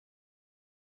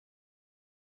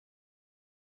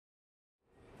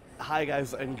Hi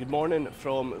guys, and good morning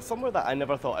from somewhere that I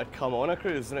never thought I'd come on a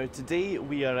cruise. Now today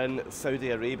we are in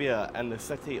Saudi Arabia and the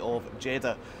city of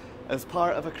Jeddah as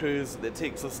part of a cruise that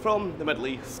takes us from the Middle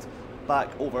East back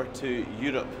over to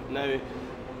Europe. Now,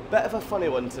 bit of a funny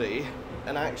one today,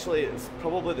 and actually it's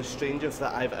probably the strangest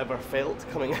that I've ever felt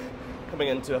coming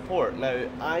into a port. Now,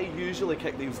 I usually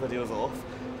kick these videos off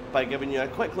by giving you a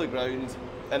quick look round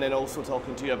and then also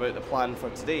talking to you about the plan for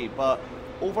today, but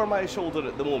over my shoulder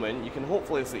at the moment, you can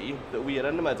hopefully see that we are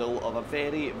in the middle of a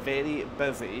very, very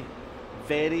busy,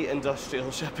 very industrial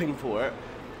shipping port,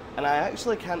 and I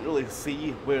actually can't really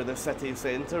see where the city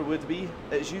centre would be.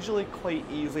 It's usually quite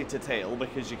easy to tell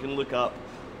because you can look up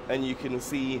and you can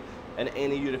see in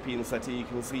any European city, you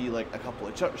can see like a couple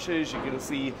of churches, you can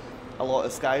see a lot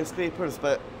of skyscrapers,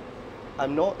 but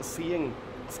I'm not seeing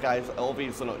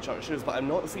obviously not churches, but I'm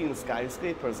not seeing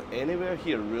skyscrapers anywhere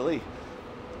here really.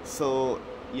 So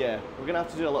yeah, we're gonna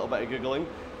have to do a little bit of Googling.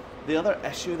 The other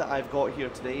issue that I've got here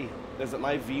today is that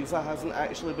my visa hasn't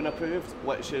actually been approved,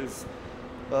 which is,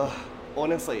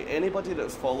 honestly, anybody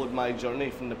that's followed my journey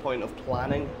from the point of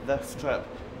planning this trip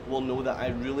will know that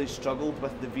I really struggled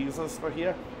with the visas for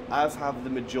here, as have the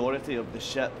majority of the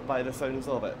ship by the sounds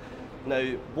of it. Now,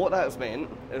 what that's meant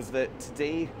is that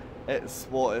today it's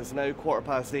what is now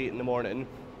 8:15 in the morning.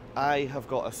 I have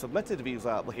got a submitted visa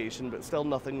application, but still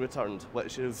nothing returned,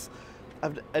 which is,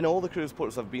 in all the cruise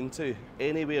ports I've been to,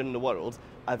 anywhere in the world,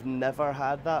 I've never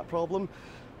had that problem.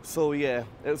 So yeah,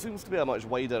 it seems to be a much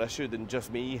wider issue than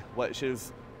just me, which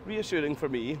is reassuring for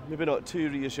me, maybe not too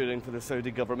reassuring for the Saudi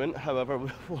government, however,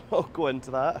 we'll not go into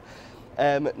that.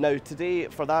 Now today,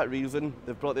 for that reason,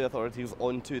 they've brought the authorities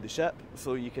onto the ship,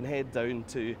 so you can head down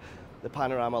to the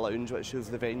Panorama Lounge, which is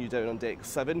the venue down on deck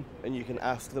 7, and you can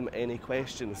ask them any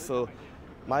questions. So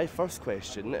my first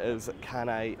question is, can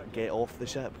I get off the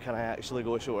ship? Can I actually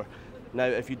go ashore? Now,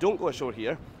 if you don't go ashore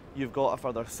here, you've got a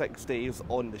further 6 days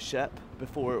on the ship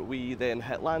before we then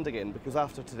hit land again, because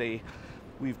after today,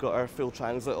 we've got our full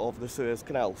transit of the Suez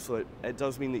Canal. So it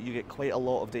does mean that you get quite a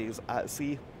lot of days at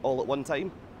sea all at one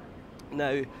time.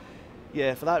 Now,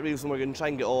 yeah, for that reason, we're going to try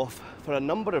and get off for a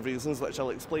number of reasons, which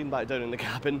I'll explain back down in the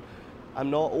cabin. I'm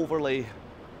not overly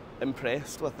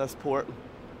impressed with this port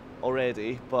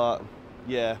already, but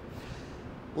yeah,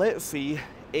 let's see,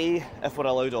 A, if we're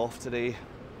allowed off today,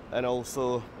 and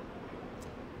also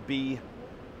B,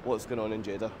 what's going on in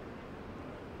Jeddah.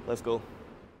 Let's go.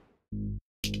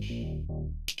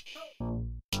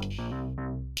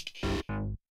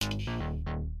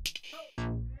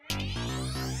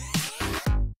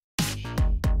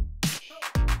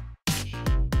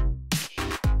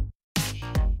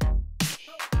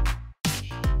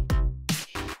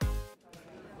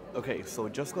 Okay, so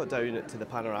just got down to the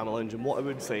Panorama Lounge, and what I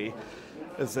would say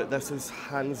is that this is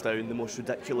hands down the most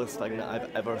ridiculous thing that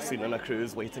I've ever seen on a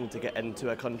cruise waiting to get into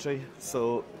a country.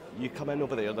 So you come in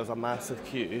over there, there's a massive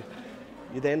queue,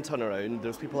 you then turn around,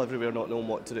 there's people everywhere not knowing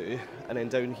what to do, and then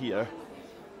down here,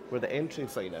 where the entry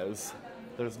sign is,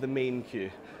 there's the main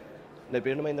queue. Now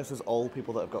bear in mind this is all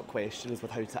people that have got questions with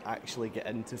how to actually get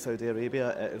into Saudi Arabia.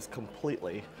 It is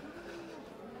completely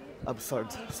absurd.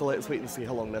 So let's wait and see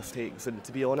how long this takes, and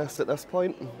to be honest at this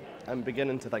point I'm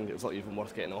beginning to think it's not even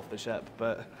worth getting off the ship,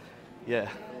 but yeah,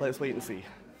 let's wait and see.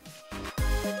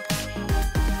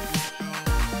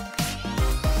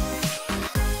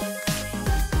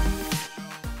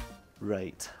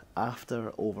 Right,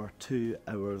 after over 2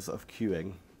 hours of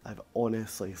queuing, I've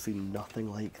honestly seen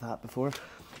nothing like that before.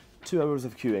 2 hours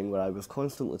of queuing where I was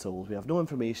constantly told we have no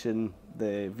information,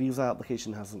 the visa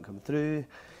application hasn't come through,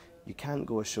 you can't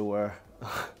go ashore,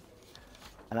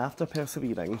 and after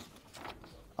persevering,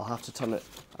 I'll have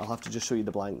to just show you the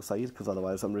blank side, because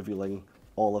otherwise I'm revealing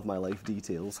all of my life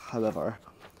details. However,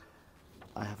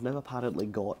 I have now apparently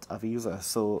got a visa.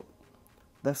 So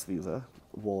this visa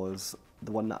was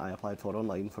the one that I applied for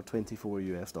online for $24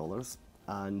 US,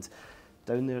 and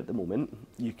down there at the moment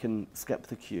you can skip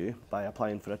the queue by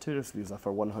applying for a tourist visa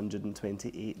for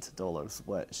 $128,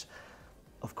 which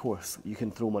of course, you can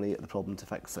throw money at the problem to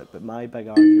fix it, but my big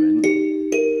argument,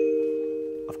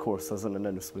 of course, there's an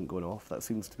announcement going off. That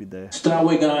seems to be the...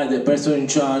 Starway guide, the person in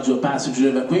charge of passenger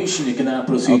evacuation, you can now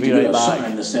proceed to your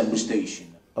assigned assembly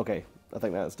station. Okay, I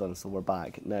think that's done, so we're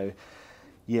back. Now,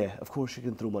 yeah, of course you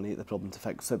can throw money at the problem to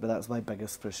fix it, but that's my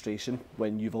biggest frustration,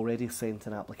 when you've already sent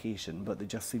an application, but they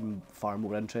just seem far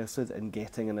more interested in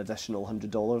getting an additional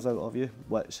 $100 out of you,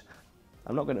 which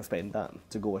I'm not going to spend that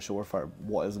to go ashore for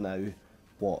what is now,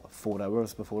 what, 4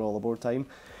 hours before all aboard time.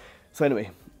 So anyway,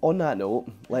 on that note,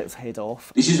 let's head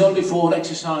off. This is only for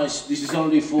exercise. This is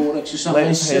only for exercise,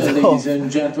 let's head ladies off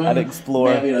and gentlemen. And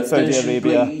explore Saudi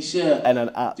Arabia in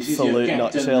an absolute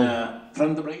nutshell.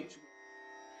 From the bridge.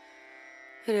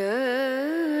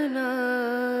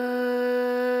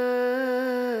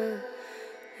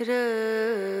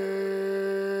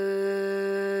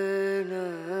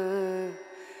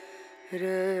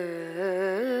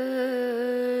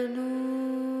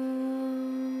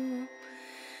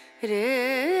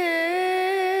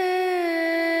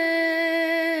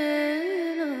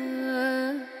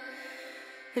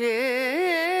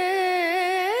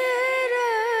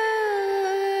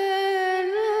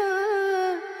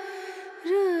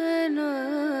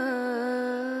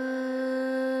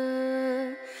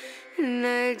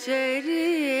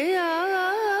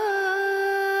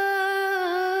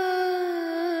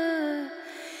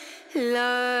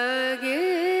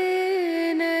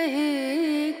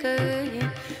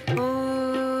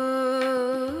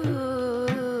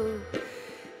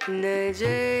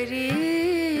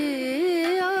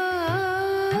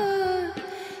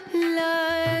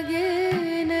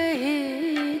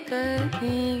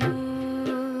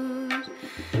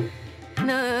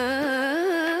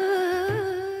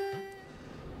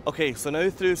 Okay, so now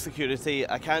through security,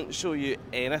 I can't show you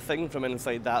anything from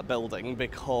inside that building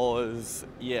because,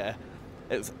 yeah,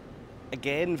 it's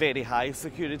again very high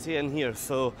security in here.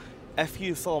 So if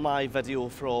you saw my video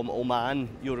from Oman,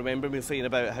 you'll remember me saying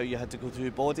about how you had to go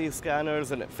through body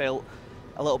scanners and it felt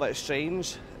a little bit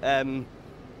strange. I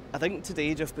think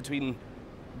today, just between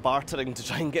bartering to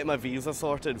try and get my visa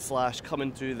sorted /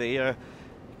 coming through there,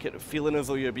 kind of feeling as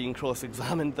though you're being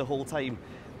cross-examined the whole time,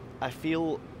 I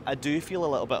do feel a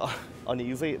little bit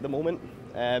uneasy at the moment.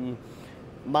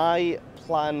 My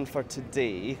plan for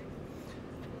today,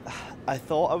 I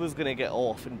thought I was going to get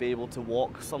off and be able to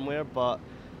walk somewhere, but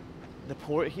the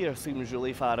port here seems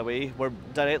really far away. We're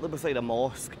directly beside a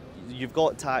mosque. You've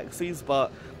got taxis,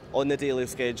 but on the daily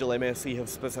schedule, MSC have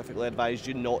specifically advised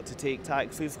you not to take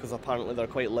taxis because apparently they're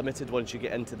quite limited once you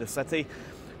get into the city.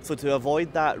 So to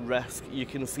avoid that risk, you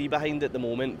can see behind at the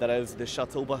moment there is the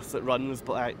shuttle bus that runs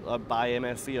by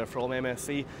MSC or from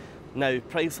MSC. Now,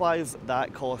 price-wise,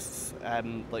 that costs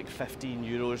like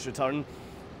 €15 return.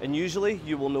 And usually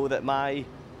you will know that my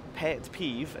pet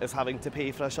peeve is having to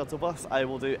pay for a shuttle bus. I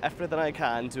will do everything I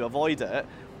can to avoid it,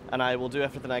 and I will do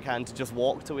everything I can to just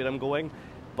walk to where I'm going.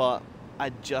 But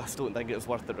I just don't think it's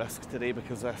worth the risk today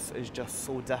because this is just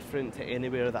so different to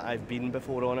anywhere that I've been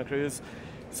before on a cruise.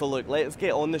 So look, let's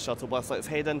get on the shuttle bus, let's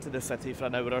head into the city for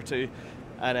an hour or two,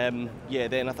 and yeah,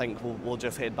 then I think we'll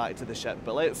just head back to the ship.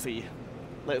 But let's see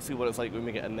what it's like when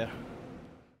we get in there.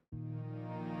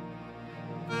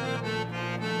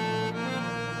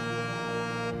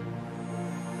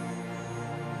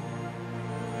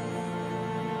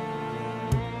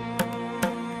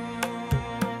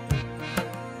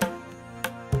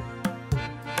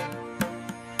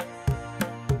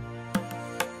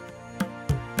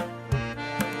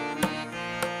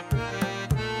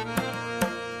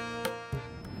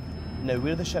 Now,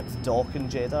 where the ships dock in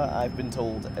Jeddah, I've been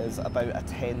told, is about a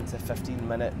 10 to 15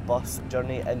 minute bus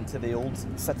journey into the old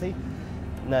city.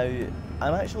 Now,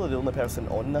 I'm actually the only person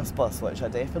on this bus, which I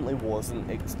definitely wasn't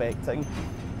expecting.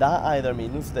 That either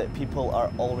means that people are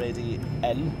already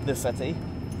in the city,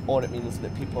 or it means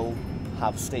that people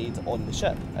have stayed on the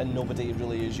ship and nobody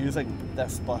really is using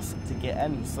this bus to get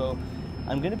in. So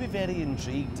I'm going to be very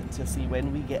intrigued to see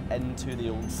when we get into the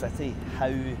old city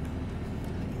how,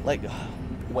 like,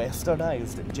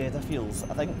 westernised Jeddah feels.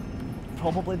 I think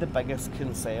probably the biggest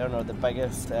concern or the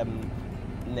biggest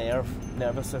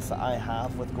nervousness that I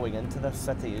have with going into this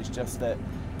city is just that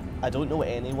I don't know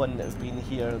anyone that's been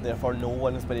here, therefore no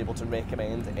one has been able to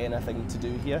recommend anything to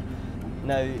do here.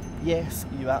 Now, yes,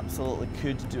 you absolutely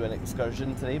could do an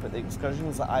excursion today, but the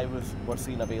excursions that were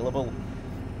seeing available,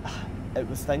 it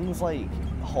was things like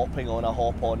hopping on a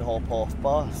hop-on, hop-off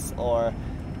bus, or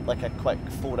like a quick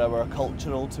 4-hour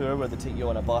cultural tour where they take you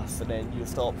on a bus and then you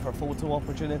stop for photo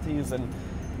opportunities. And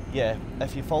yeah,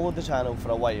 if you followed the channel for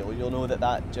a while, you'll know that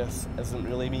that just isn't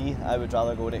really me. I would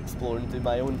rather go and explore and do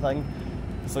my own thing.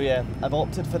 So yeah, I've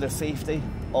opted for the safety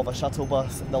of a shuttle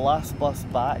bus. The last bus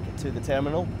back to the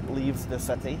terminal leaves the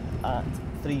city at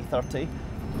 3:30.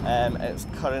 It's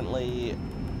currently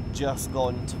just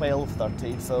gone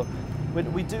 12:30, so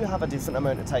we do have a decent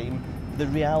amount of time. The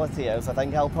reality is, I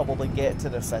think I'll probably get to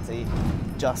the city,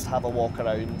 just have a walk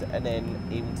around, and then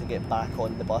aim to get back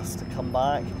on the bus to come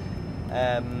back.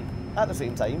 At the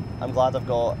same time, I'm glad I've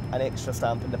got an extra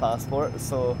stamp in the passport,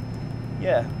 so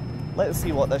yeah, let's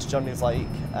see what this journey's like,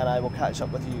 and I will catch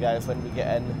up with you guys when we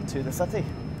get into the city.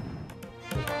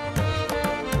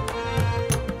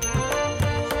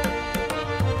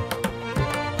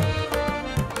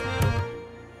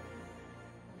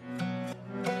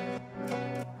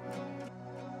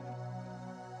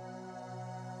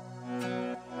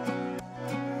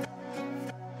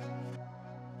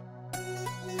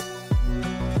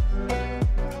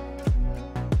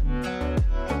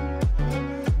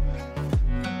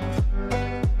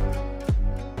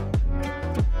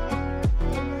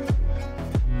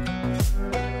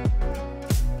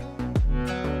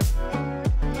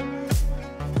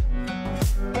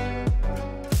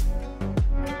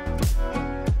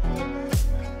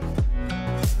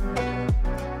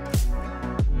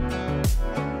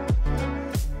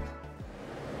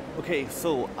 Okay,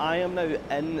 so I am now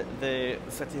in the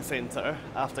city centre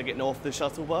after getting off the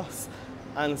shuttle bus,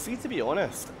 and see, to be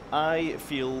honest, I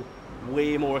feel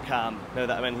way more calm now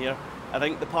that I'm in here. I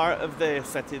think the part of the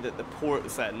city that the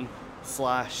port's in,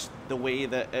 slash the way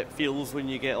that it feels when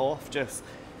you get off, just,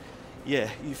 yeah,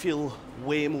 you feel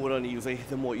way more uneasy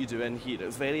than what you do in here.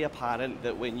 It's very apparent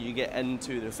that when you get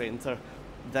into the centre,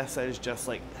 this is just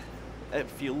like, it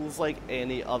feels like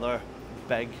any other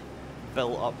big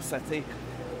built up city.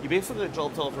 You basically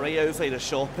dropped off right outside a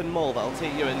shopping mall that I'll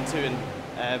take you into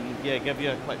and yeah, give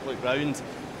you a quick look round.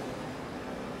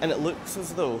 And it looks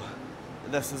as though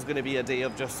this is going to be a day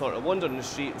of just sort of wandering the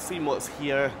streets, seeing what's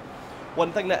here.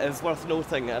 One thing that is worth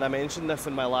noting, and I mentioned this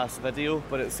in my last video,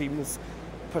 but it seems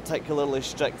particularly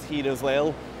strict here as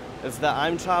well, is that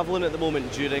I'm travelling at the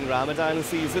moment during Ramadan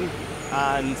season,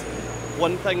 and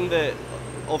one thing that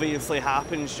obviously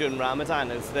happens during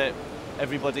Ramadan is that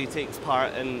everybody takes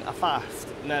part in a fast.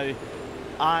 Now,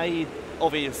 I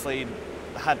obviously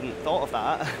hadn't thought of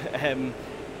that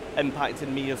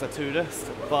impacting me as a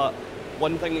tourist, but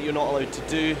one thing that you're not allowed to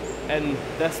do in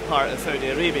this part of Saudi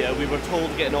Arabia, we were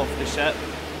told getting off the ship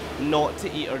not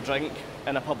to eat or drink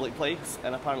in a public place,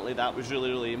 and apparently that was really,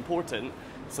 really important.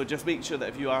 So just make sure that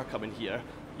if you are coming here,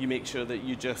 you make sure that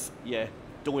you just, yeah,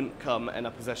 don't come in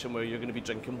a position where you're going to be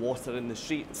drinking water in the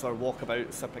streets or walk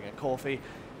about sipping a coffee,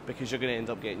 because you're going to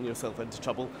end up getting yourself into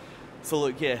trouble. So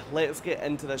look, yeah, let's get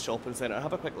into this shopping centre,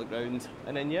 have a quick look round,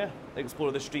 and then yeah,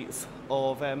 explore the streets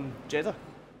of Jeddah.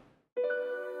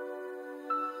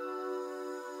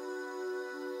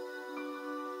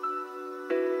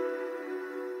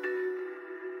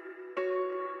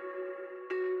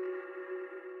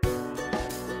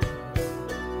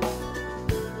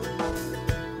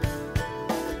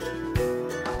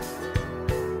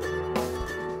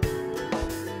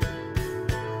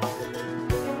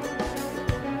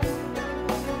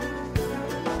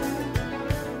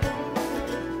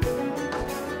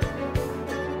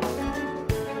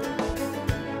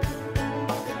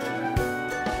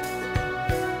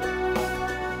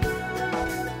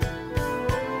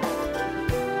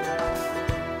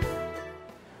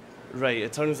 Right,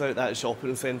 it turns out that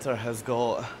shopping centre has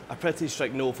got a pretty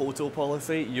strict no photo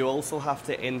policy. You also have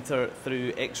to enter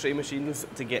through X-ray machines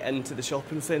to get into the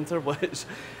shopping centre, which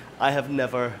I've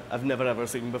never ever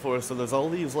seen before. So there's all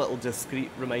these little discreet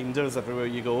reminders everywhere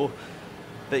you go.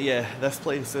 But yeah, this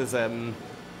place is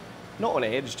not on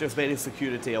edge, just very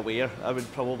security aware, I would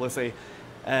probably say.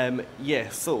 Yeah,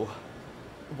 so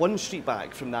one street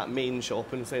back from that main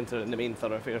shopping centre in the main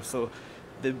thoroughfare. So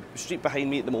the street behind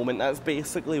me at the moment, that's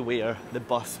basically where the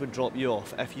bus would drop you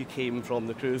off if you came from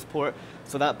the cruise port.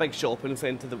 So that big shopping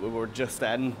centre that we were just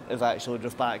in is actually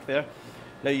just back there.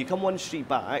 Now you come one street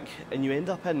back and you end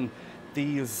up in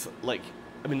these, like,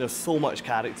 I mean, there's so much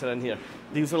character in here.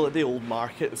 These are like the old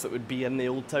markets that would be in the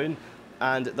old town,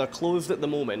 and they're closed at the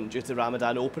moment due to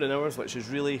Ramadan opening hours, which is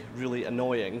really, really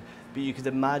annoying. But you could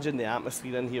imagine the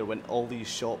atmosphere in here when all these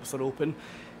shops are open.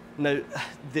 Now,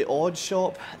 the odd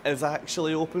shop is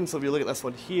actually open, so if you look at this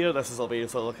one here, this is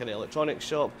obviously like an electronics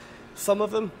shop. Some of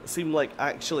them seem like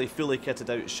actually fully kitted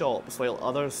out shops, while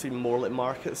others seem more like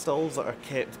market stalls that are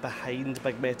kept behind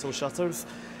big metal shutters.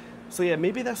 So yeah,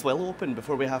 maybe this will open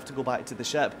before we have to go back to the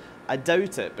ship. I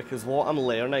doubt it, because what I'm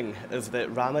learning is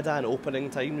that Ramadan opening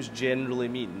times generally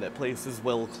mean that places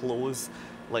will close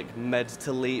like mid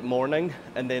to late morning,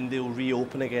 and then they'll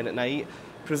reopen again at night.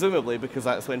 Presumably because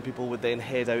that's when people would then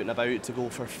head out and about to go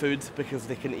for food, because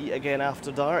they can eat again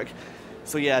after dark.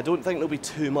 So yeah, I don't think there'll be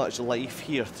too much life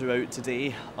here throughout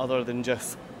today, other than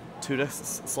just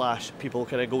tourists slash people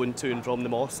kind of going to and from the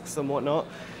mosques and whatnot.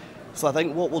 So I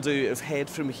think what we'll do is head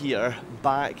from here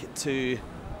back to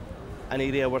an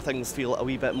area where things feel a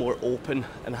wee bit more open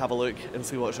and have a look and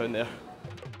see what's around there.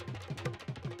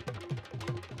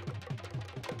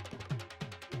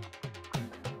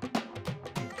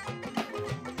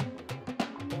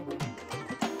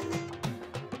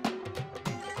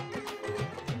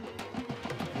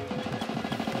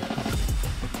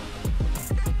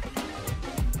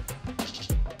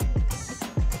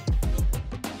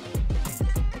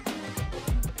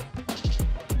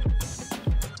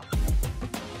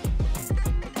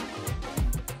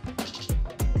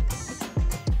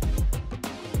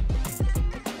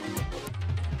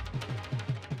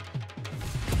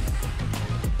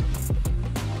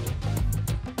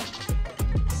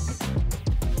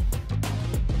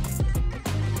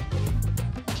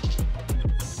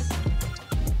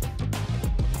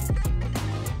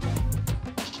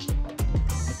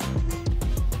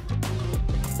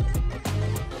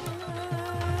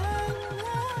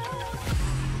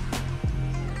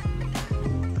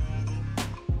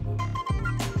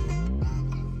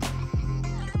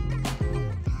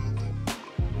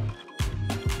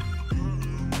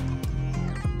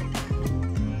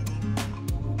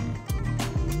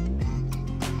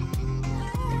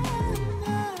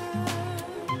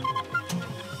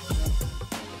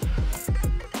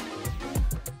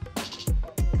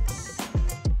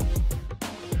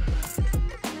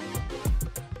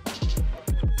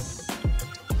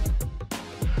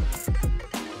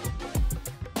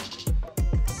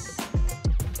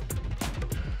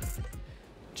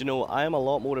 you know, I am a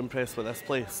lot more impressed with this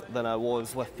place than I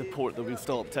was with the port that we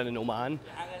stopped in Oman.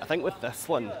 I think with this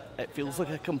one, it feels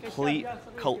like a complete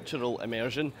cultural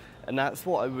immersion, and that's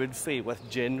what I would say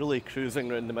with generally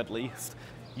cruising around the Middle East.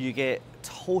 You get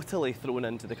totally thrown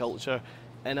into the culture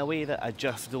in a way that I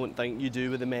just don't think you do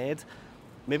with the Med.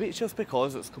 Maybe it's just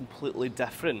because it's completely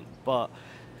different, but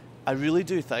I really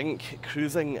do think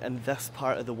cruising in this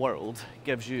part of the world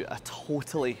gives you a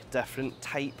totally different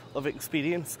type of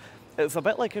experience. It's a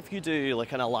bit like if you do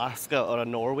like an Alaska or a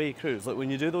Norway cruise. Like when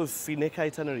you do those scenic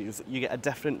itineraries, you get a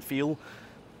different feel.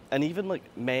 And even like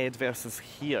Med versus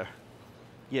here,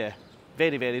 yeah,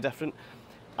 very, very different.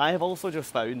 I have also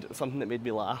just found something that made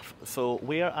me laugh. So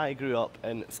where I grew up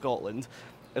in Scotland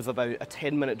is about a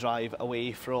 10-minute drive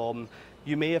away from,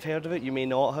 you may have heard of it, you may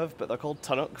not have, but they're called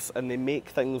tunnocks, and they make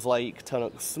things like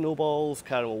tunnock snowballs,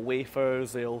 caramel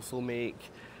wafers. They also make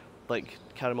like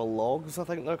caramel logs, I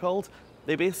think they're called.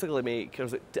 They basically make,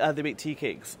 they make tea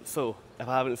cakes. So if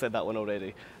I haven't said that one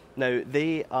already. Now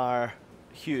they are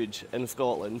huge in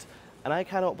Scotland, and I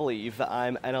cannot believe that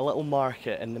I'm in a little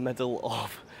market in the middle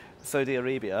of Saudi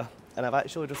Arabia, and I've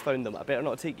actually just found them. I better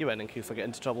not take you in case I get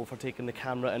into trouble for taking the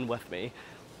camera in with me,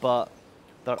 but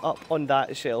they're up on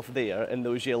that shelf there in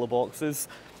those yellow boxes.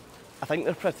 I think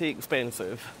they're pretty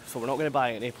expensive, so we're not going to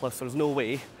buy any, plus there's no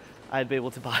way I'd be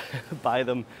able to buy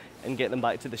them and get them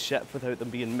back to the ship without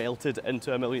them being melted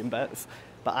into a million bits.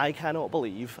 But I cannot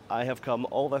believe I have come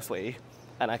all this way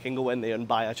and I can go in there and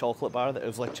buy a chocolate bar that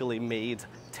was literally made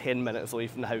 10 minutes away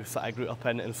from the house that I grew up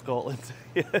in Scotland.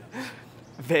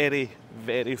 Very,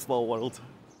 very small world.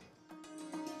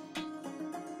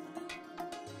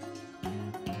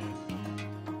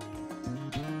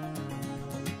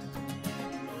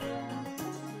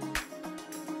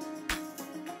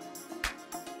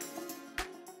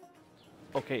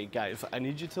 Okay guys, I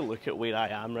need you to look at where I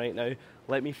am right now.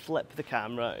 Let me flip the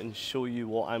camera and show you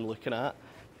what I'm looking at.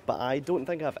 But I don't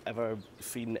think I've ever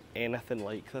seen anything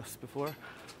like this before.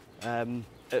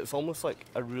 It's almost like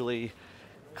a really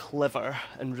clever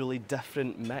and really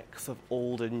different mix of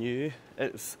old and new.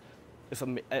 It's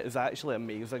actually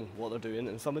amazing what they're doing,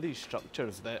 and some of these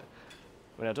structures that,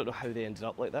 I mean, I don't know how they ended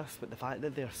up like this, but the fact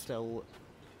that they're still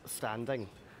standing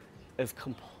is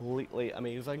completely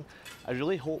amazing. I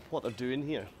really hope what they're doing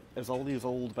here is all these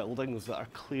old buildings that are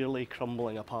clearly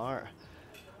crumbling apart.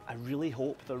 I really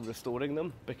hope they're restoring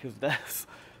them, because this,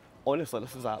 honestly,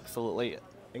 this is absolutely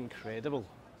incredible.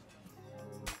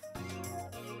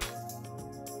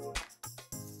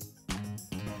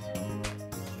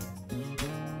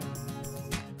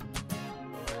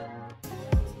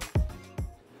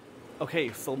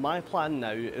 Okay, so my plan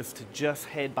now is to just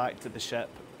head back to the ship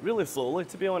really slowly,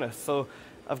 to be honest. So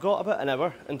I've got about an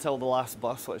hour until the last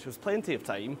bus, which was plenty of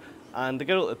time. And the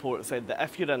girl at the port said that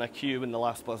if you're in a queue when the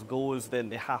last bus goes, then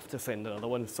they have to send another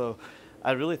one. So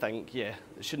I really think, yeah,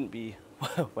 it shouldn't be,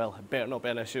 well, it better not be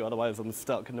an issue, otherwise I'm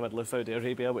stuck in the middle of Saudi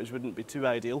Arabia, which wouldn't be too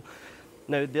ideal.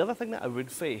 Now, the other thing that I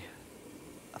would say,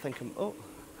 I think oh,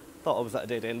 thought I was at a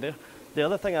dead end there. The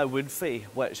other thing I would say,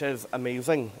 which is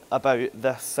amazing about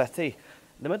this city,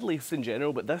 the Middle East in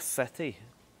general, but this city,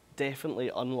 definitely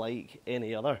unlike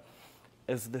any other,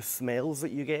 is the smells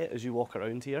that you get as you walk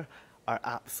around here are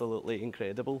absolutely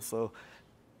incredible. So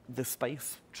the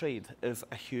spice trade is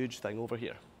a huge thing over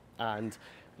here. And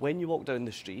when you walk down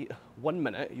the street, 1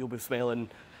 minute you'll be smelling,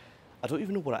 I don't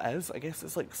even know what it is. I guess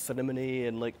it's like cinnamony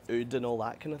and like oud and all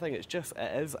that kind of thing. It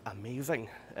is amazing.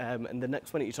 And the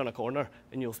next minute you turn a corner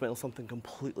and you'll smell something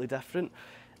completely different.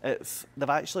 They've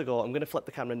actually got, I'm going to flip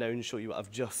the camera now and show you what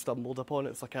I've just stumbled upon.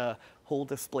 It's like a whole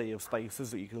display of spices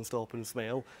that you can stop and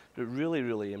smell. They're really,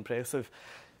 really impressive.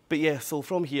 But yeah, so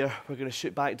from here, we're going to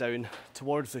shoot back down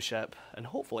towards the ship and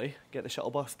hopefully get the shuttle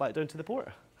bus back down to the port.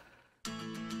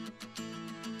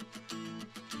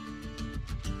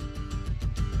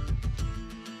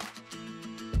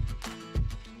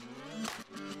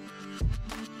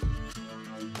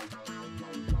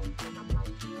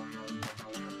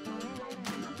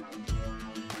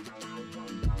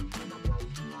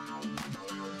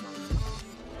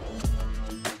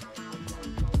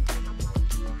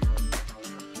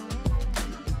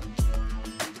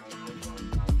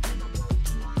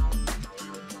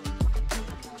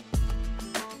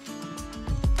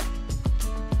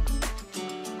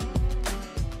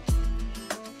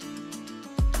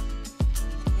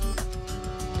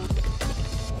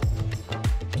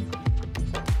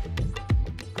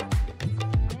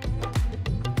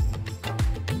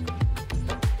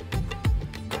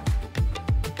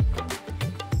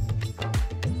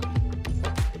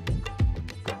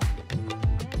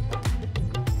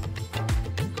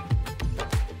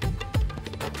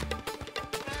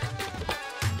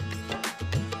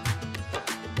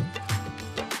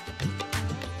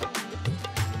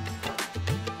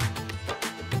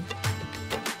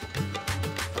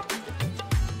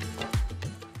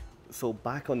 so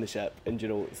back on the ship, and you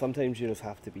know, sometimes you just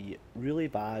have to be really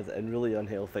bad and really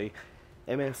unhealthy.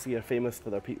 MSC are famous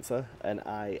for their pizza, and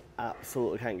I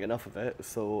absolutely can't get enough of it,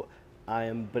 so I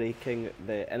am breaking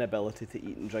the inability to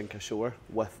eat and drink ashore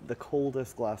with the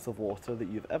coldest glass of water that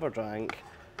you've ever drank,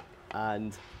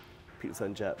 and pizza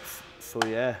and chips. So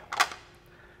yeah,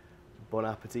 bon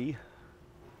appetit.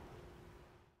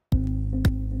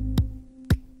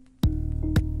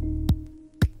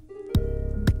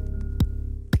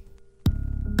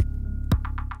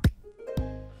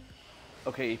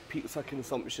 Okay, pizza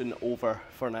consumption over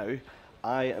for now.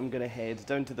 I am going to head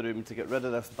down to the room to get rid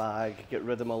of this bag, get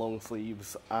rid of my long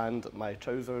sleeves and my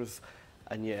trousers,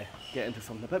 and yeah, get into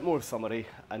something a bit more summery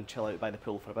and chill out by the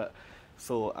pool for a bit.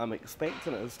 So I'm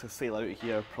expecting us to sail out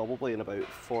here probably in about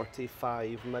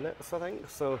 45 minutes, I think.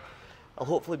 So I'll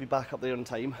hopefully be back up there in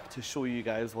time to show you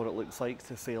guys what it looks like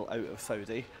to sail out of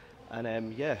Saudi.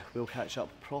 And yeah, we'll catch up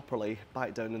properly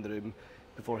back down in the room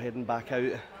before heading back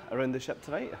out around the ship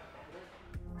tonight.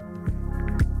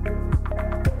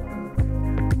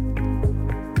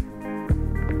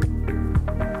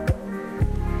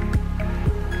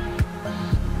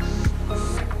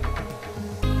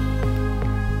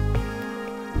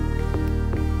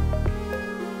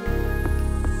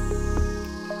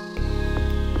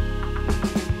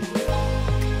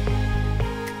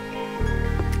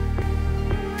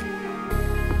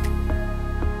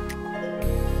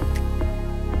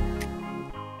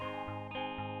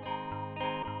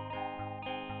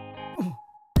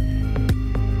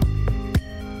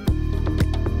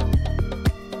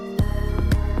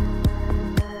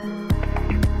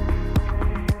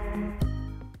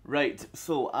 Right,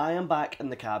 so I am back in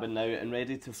the cabin now and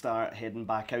ready to start heading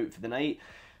back out for the night.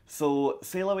 So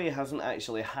sail away hasn't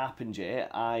actually happened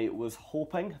yet. I was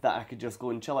hoping that I could just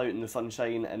go and chill out in the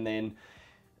sunshine and then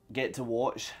get to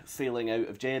watch sailing out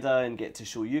of Jeddah and get to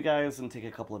show you guys and take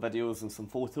a couple of videos and some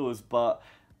photos, but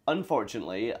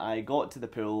unfortunately I got to the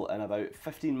pool and about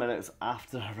 15 minutes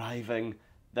after arriving,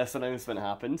 this announcement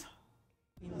happened.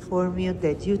 Inform you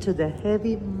that due to the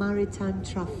heavy maritime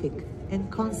traffic and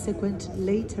consequent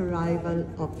late arrival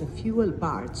of the fuel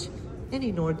barge, and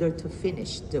in order to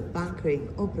finish the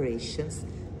bunkering operations,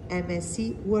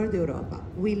 MSC World Europa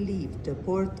will leave the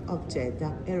port of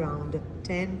Jeddah around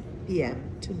 10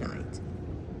 p.m. tonight.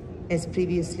 As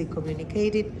previously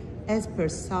communicated, as per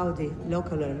Saudi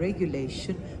local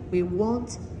regulation, we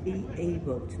won't be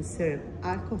able to serve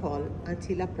alcohol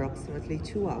until approximately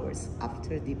 2 hours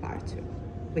after departure.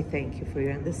 We thank you for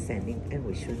your understanding and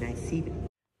wish you a nice evening.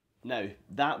 Now,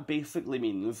 that basically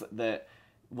means that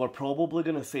we're probably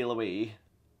going to sail away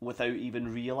without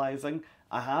even realising.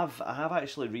 I have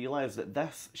actually realised that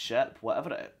this ship,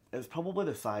 whatever it is probably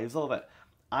the size of it,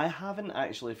 I haven't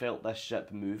actually felt this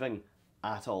ship moving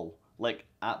at all. Like,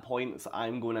 at points,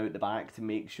 I'm going out the back to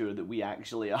make sure that we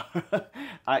actually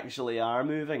are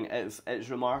moving. It's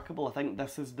remarkable. I think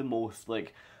this is the most,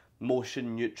 like,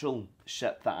 motion neutral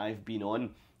ship that I've been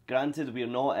on. Granted, we're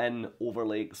not in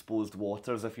overly exposed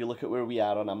waters. If you look at where we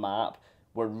are on a map,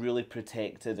 we're really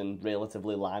protected and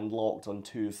relatively landlocked on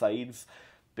two sides.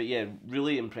 But yeah,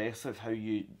 really impressive how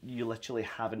you literally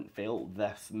haven't felt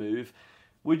this move.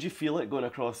 Would you feel it going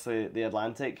across the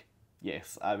Atlantic?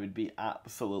 Yes, I would be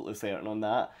absolutely certain on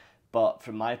that. But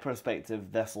from my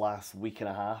perspective, this last week and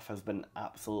a half has been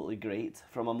absolutely great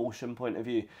from a motion point of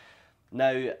view.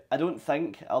 Now, I don't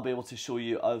think I'll be able to show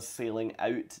you us sailing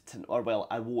out, or well,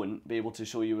 I won't be able to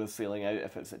show you us sailing out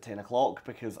if it's at 10 o'clock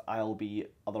because I'll be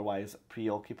otherwise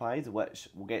preoccupied, which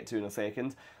we'll get to in a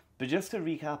second. But just to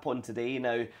recap on today,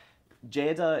 now,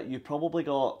 Jeddah, you probably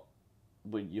got,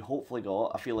 well, you hopefully got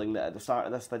a feeling that at the start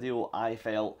of this video I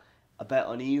felt a bit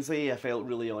uneasy, I felt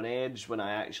really on edge when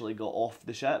I actually got off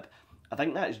the ship. I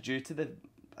think that's due to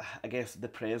I guess, the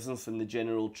presence and the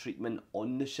general treatment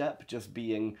on the ship just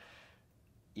being,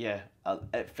 yeah,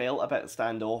 it felt a bit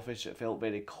standoffish, it felt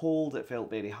very cold, it felt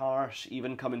very harsh.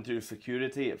 Even coming through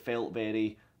security, it felt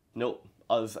very, nope,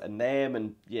 us and them,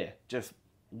 and yeah, just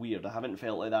weird. I haven't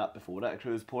felt like that before at a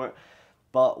cruise port.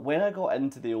 But when I got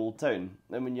into the old town,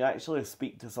 and when you actually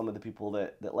speak to some of the people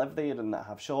that live there and that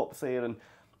have shops there, and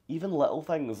even little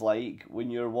things like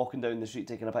when you're walking down the street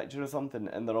taking a picture or something,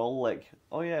 and they're all like,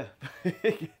 oh yeah,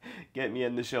 get me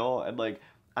in the shot, and like,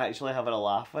 actually having a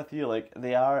laugh with you. Like,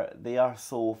 they are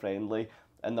so friendly,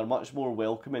 and they're much more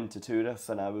welcoming to tourists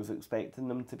than I was expecting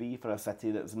them to be for a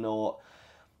city that's not,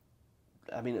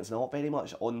 I mean, it's not very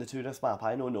much on the tourist map.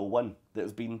 I know no one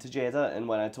that's been to Jeddah, and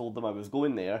when I told them I was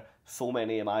going there, so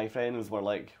many of my friends were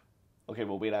like, okay,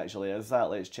 well, where actually is that?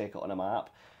 Let's check it on a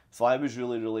map. So I was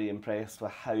really, really impressed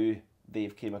with how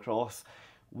they've came across.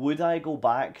 Would I go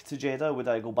back to Jeddah? Would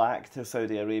I go back to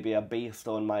Saudi Arabia based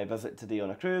on my visit today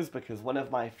on a cruise? Because one of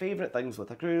my favourite things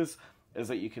with a cruise is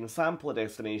that you can sample a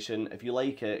destination. If you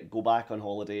like it, go back on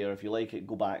holiday, or if you like it,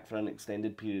 go back for an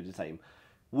extended period of time.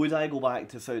 Would I go back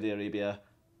to Saudi Arabia?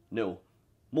 No.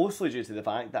 Mostly due to the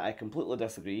fact that I completely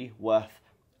disagree with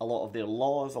a lot of their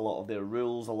laws, a lot of their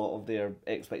rules, a lot of their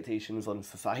expectations on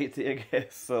society, I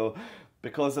guess. So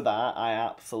because of that, I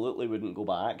absolutely wouldn't go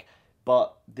back.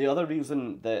 But the other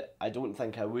reason that I don't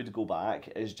think I would go back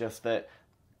is just that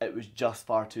it was just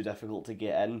far too difficult to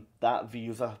get in. That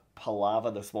visa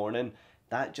palaver this morning,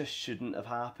 that just shouldn't have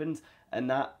happened. And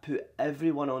that put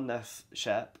everyone on this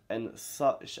ship in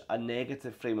such a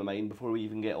negative frame of mind before we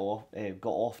even got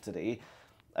off today.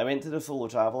 I went to the Solo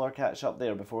Traveller catch up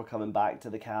there before coming back to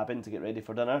the cabin to get ready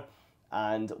for dinner.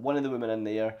 And one of the women in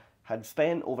there had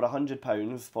spent over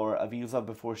 £100 for a visa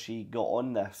before she got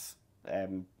on this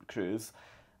cruise,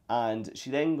 and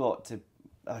she then got to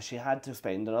she had to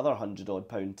spend another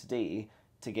 £100 today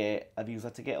to get a visa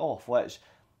to get off, which,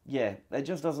 yeah, it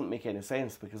just doesn't make any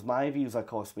sense because my visa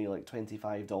cost me like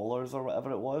 $25 or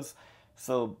whatever it was.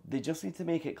 So they just need to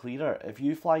make it clearer. If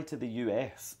you fly to the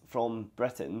US from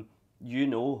Britain, you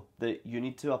know that you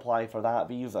need to apply for that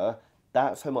visa.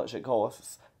 That's how much it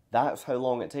costs, that's how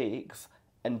long it takes,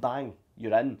 and bang,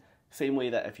 you're in. Same way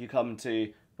that if you come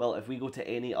to, well, if we go to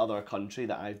any other country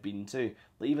that I've been to,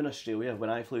 like even Australia, when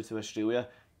I flew to Australia,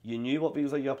 you knew what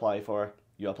visa you apply for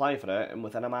it, and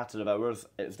within a matter of hours,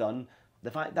 it's done. The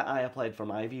fact that I applied for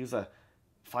my visa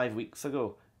 5 weeks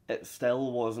ago, it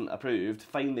still wasn't approved.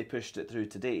 Fine, they pushed it through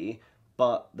today,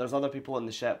 but there's other people on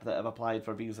the ship that have applied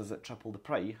for visas at triple the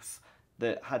price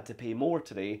that had to pay more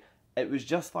today. It was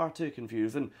just far too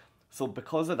confusing. So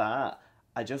because of that,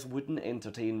 I just wouldn't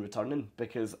entertain returning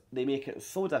because they make it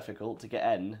so difficult to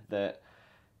get in that,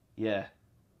 yeah,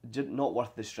 not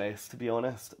worth the stress, to be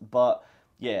honest. But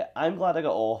yeah, I'm glad I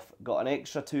got off, got an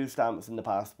extra 2 stamps in the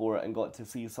passport, and got to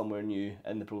see somewhere new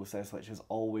in the process, which is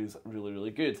always really,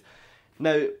 really good.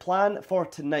 Now, plan for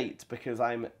tonight, because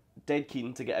I'm dead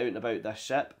keen to get out and about this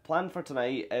ship. Plan for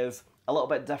tonight is a little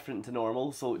bit different to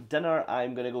normal. So dinner,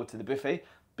 I'm going to go to the buffet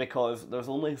because there's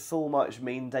only so much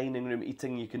main dining room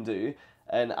eating you can do.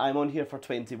 And I'm on here for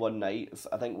 21 nights.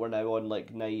 I think we're now on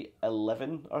like night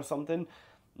 11 or something.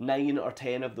 9 or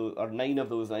 10 of those, or 9 of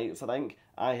those nights, I think,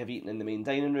 I have eaten in the main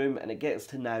dining room, and it gets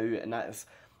to now, and it's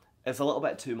a little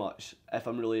bit too much, if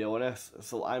I'm really honest.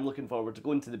 So I'm looking forward to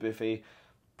going to the buffet,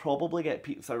 probably get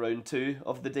pizza around 2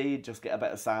 of the day, just get a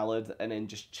bit of salad, and then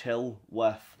just chill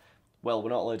with, well, we're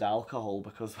not allowed alcohol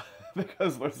because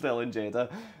because we're still in Jeddah,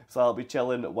 so I'll be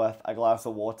chilling with a glass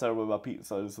of water with my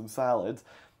pizza and some salad.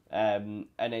 And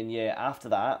then, yeah, after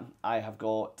that, I have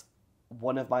got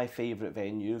one of my favourite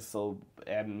venues, so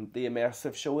the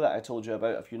immersive show that I told you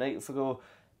about a few nights ago,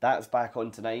 that's back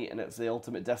on tonight, and it's the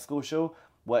Ultimate Disco Show,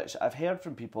 which I've heard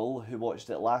from people who watched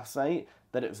it last night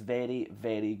that it's very,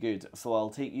 very good. So I'll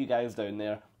take you guys down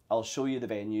there, I'll show you the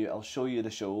venue, I'll show you the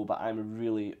show, but I'm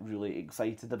really, really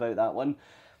excited about that one.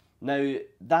 Now,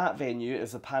 that venue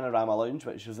is the Panorama Lounge,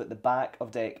 which is at the back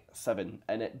of Deck 7,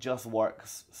 and it just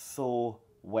works so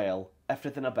well.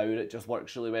 Everything about it just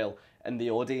works really well, and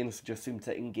the audience just seem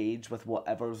to engage with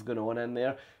whatever's going on in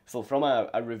there. So from a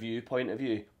review point of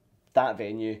view, that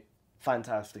venue,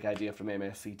 fantastic idea from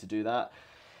MSC to do that.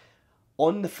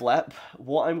 On the flip,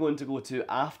 what I'm going to go to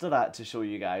after that to show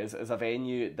you guys is a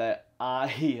venue that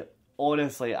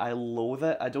honestly, I loathe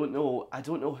it. I don't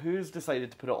know who's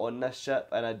decided to put it on this ship,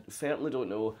 and I certainly don't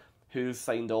know who's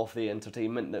signed off the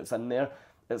entertainment that's in there.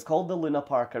 It's called the Luna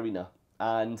Park Arena,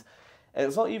 and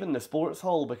it's not even the sports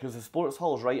hall, because the sports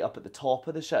hall is right up at the top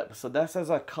of the ship. So this is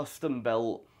a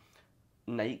custom-built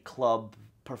nightclub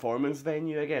performance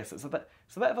venue, I guess. It's a bit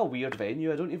of a weird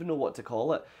venue. I don't even know what to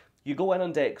call it. You go in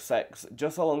on Deck 6,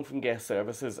 just along from guest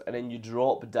services, and then you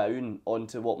drop down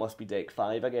onto what must be Deck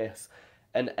 5, I guess.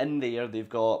 And in there, they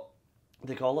call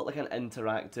it like an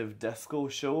interactive disco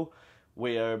show,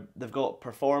 where they've got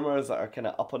performers that are kind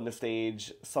of up on the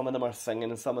stage. Some of them are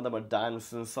singing, some of them are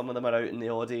dancing, some of them are out in the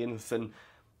audience, and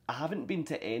I haven't been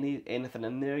to anything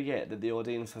in there yet that the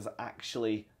audience has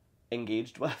actually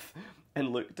engaged with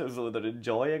and looked as though they're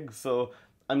enjoying. So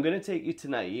I'm going to take you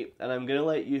tonight, and I'm going to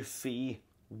let you see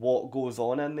what goes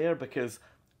on in there, because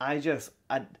I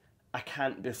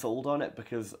can't be sold on it,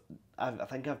 because I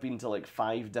think I've been to like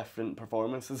 5 different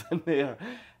performances in there,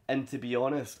 and to be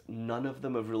honest, none of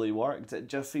them have really worked. It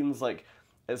just seems like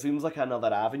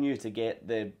another avenue to get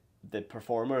the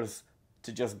performers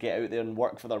to just get out there and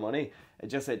work for their money. It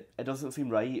doesn't seem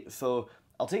right. So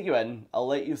I'll take you in, I'll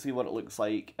let you see what it looks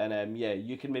like, and yeah,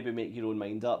 you can maybe make your own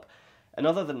mind up. And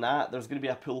other than that, there's going to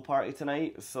be a pool party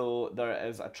tonight, so there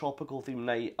is a tropical themed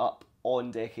night up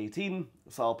on deck 18,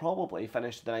 so I'll probably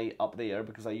finish the night up there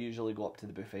because I usually go up to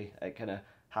the buffet at kind of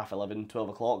 11:30, 12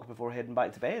 o'clock before heading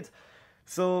back to bed.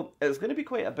 So it's going to be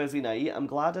quite a busy night. I'm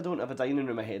glad I don't have a dining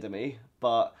room ahead of me,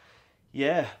 but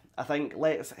yeah, I think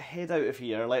let's head out of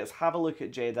here, let's have a look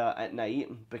at Jeddah at night,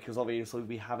 because obviously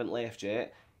we haven't left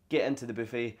yet, get into the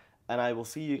buffet, and I will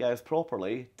see you guys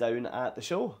properly down at the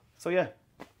show. So yeah,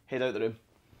 head out the room.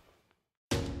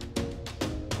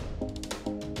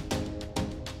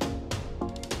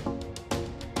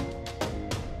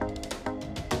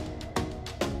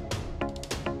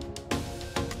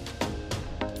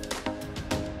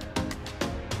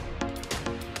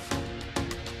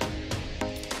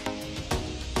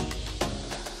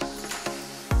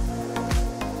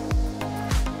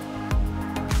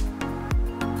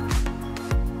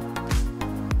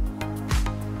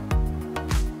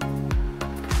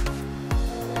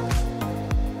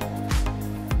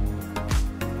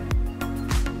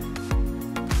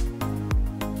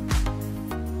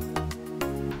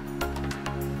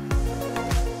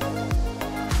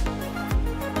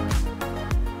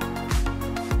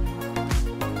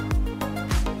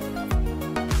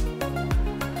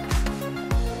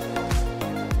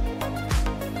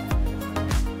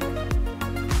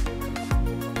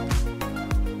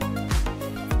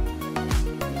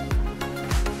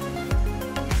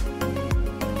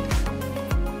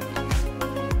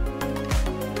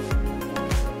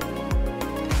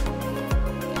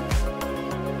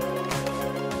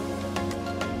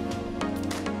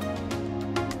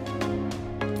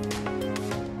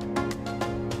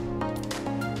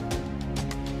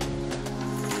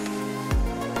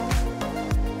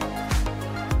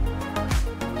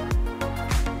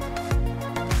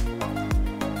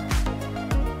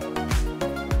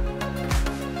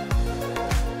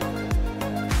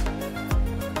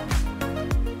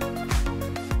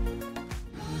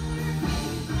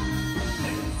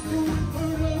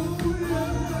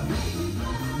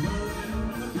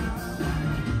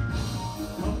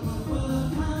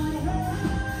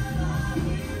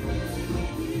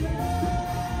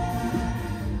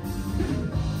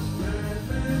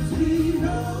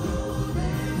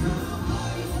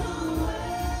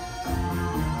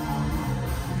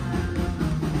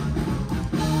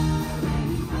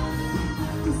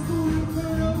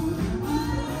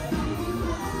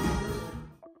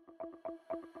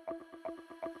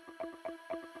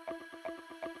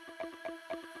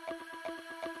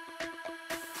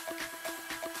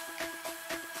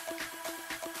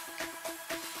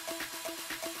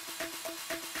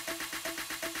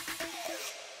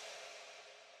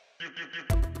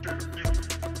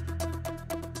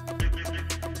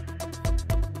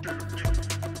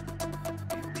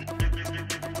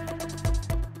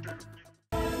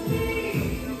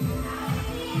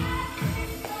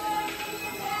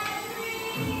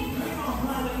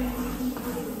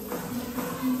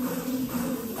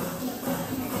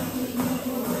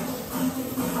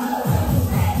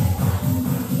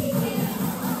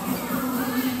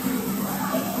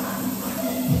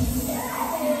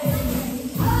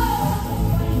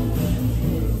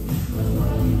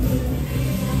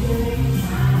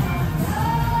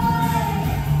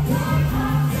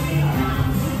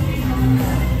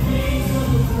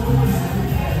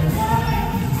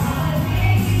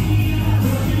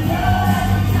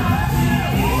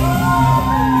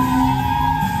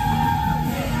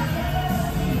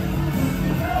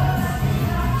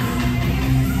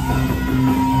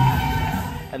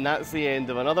 And that's the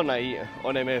end of another night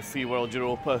on MSC World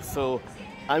Europa. So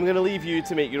I'm going to leave you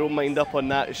to make your own mind up on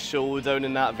that show down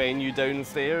in that venue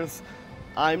downstairs.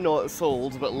 I'm not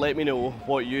sold, but let me know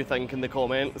what you think in the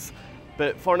comments.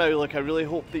 But for now, look, I really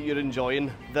hope that you're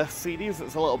enjoying this series.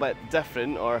 It's a little bit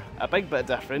different, or a big bit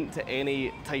different, to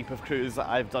any type of cruise that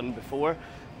I've done before.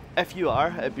 If you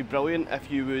are, it'd be brilliant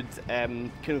if you would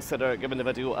consider giving the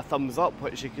video a thumbs up,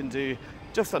 which you can do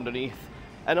just underneath.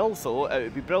 And also, it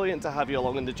would be brilliant to have you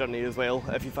along on the journey as well.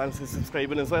 If you fancy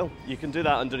subscribing as well, you can do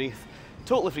that underneath.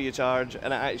 Totally free of charge, and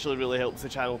it actually really helps the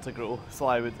channel to grow, so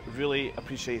I would really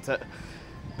appreciate it.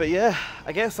 But yeah,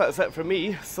 I guess that's it from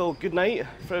me. So good night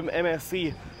from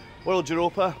MSC World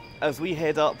Europa as we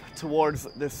head up towards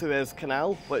the Suez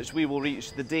Canal, which we will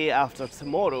reach the day after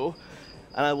tomorrow,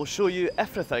 and I will show you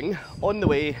everything on the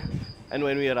way and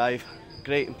when we arrive.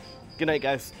 Great. Good night,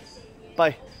 guys.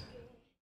 Bye.